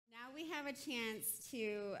have a chance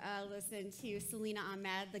to listen to Selena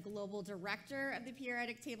Ahmed, the Global Director of the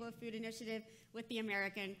Periodic Table of Food Initiative with the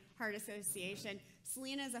American Heart Association.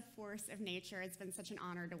 Selena is a force of nature. It's been such an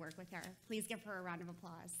honor to work with her. Please give her a round of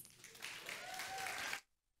applause.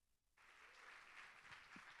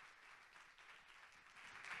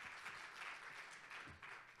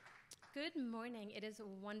 Good morning. It is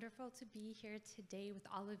wonderful to be here today with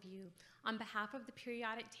all of you on behalf of the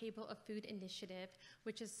Periodic Table of Food Initiative,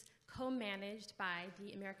 which is co-managed by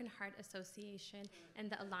the American Heart Association and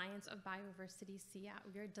the Alliance of Bioversity, CIAT.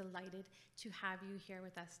 We are delighted to have you here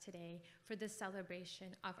with us today for this celebration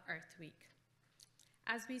of Earth Week.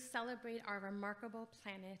 As we celebrate our remarkable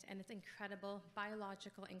planet and its incredible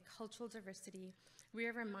biological and cultural diversity, we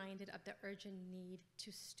are reminded of the urgent need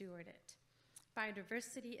to steward it.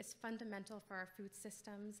 Biodiversity is fundamental for our food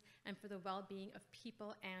systems and for the well-being of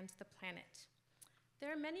people and the planet.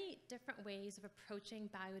 There are many different ways of approaching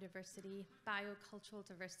biodiversity, biocultural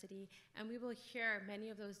diversity, and we will hear many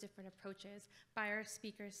of those different approaches by our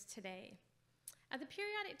speakers today. At the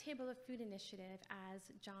Periodic Table of Food Initiative, as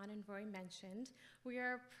John and Roy mentioned, we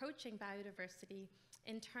are approaching biodiversity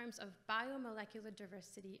in terms of biomolecular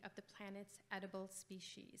diversity of the planet's edible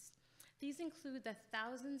species. These include the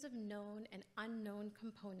thousands of known and unknown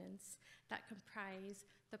components that comprise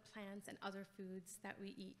the plants and other foods that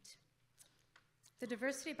we eat. The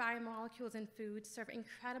diversity of biomolecules in food serve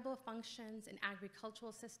incredible functions in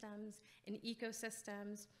agricultural systems, in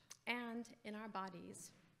ecosystems, and in our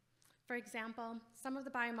bodies. For example, some of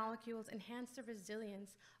the biomolecules enhance the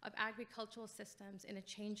resilience of agricultural systems in a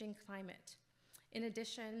changing climate. In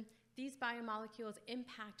addition, these biomolecules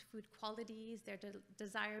impact food qualities, their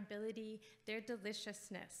desirability, their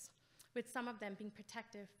deliciousness, with some of them being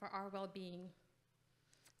protective for our well-being.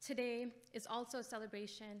 Today is also a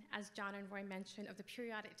celebration, as John and Roy mentioned, of the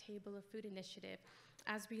Periodic Table of Food Initiative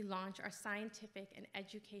as we launch our scientific and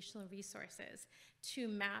educational resources to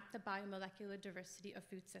map the biomolecular diversity of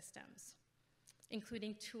food systems,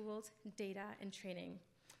 including tools, data, and training.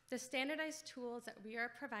 The standardized tools that we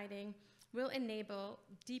are providing will enable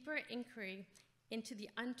deeper inquiry into the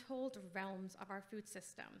untold realms of our food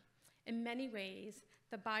system. In many ways,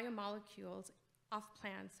 the biomolecules of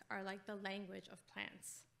plants are like the language of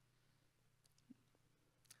plants.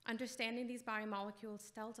 Understanding these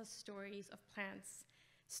biomolecules tells us stories of plants,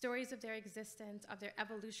 stories of their existence, of their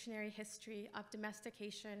evolutionary history, of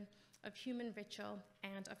domestication, of human ritual,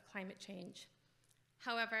 and of climate change.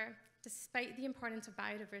 However, despite the importance of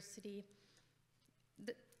biodiversity,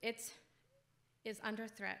 it is under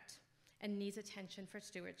threat and needs attention for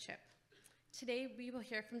stewardship. Today, we will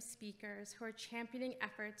hear from speakers who are championing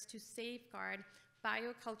efforts to safeguard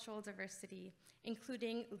biocultural diversity,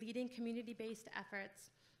 including leading community-based efforts,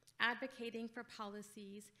 advocating for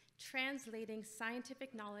policies, translating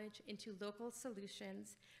scientific knowledge into local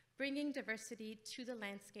solutions, bringing diversity to the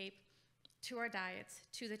landscape, to our diets,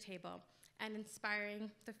 to the table, and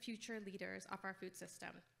inspiring the future leaders of our food system.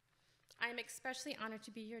 I am especially honored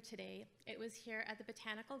to be here today. It was here at the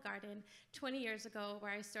Botanical Garden 20 years ago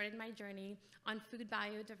where I started my journey on food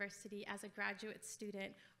biodiversity as a graduate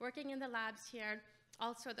student, working in the labs here,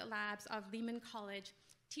 also the labs of Lehman College,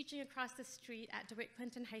 teaching across the street at DeWitt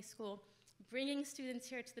Clinton High School, bringing students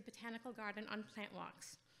here to the Botanical Garden on plant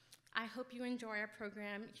walks. I hope you enjoy our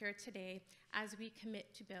program here today as we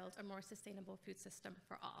commit to build a more sustainable food system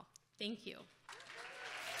for all. Thank you.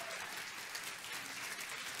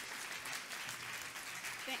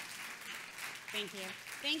 Thank you.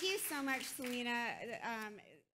 Thank you so much, Selena.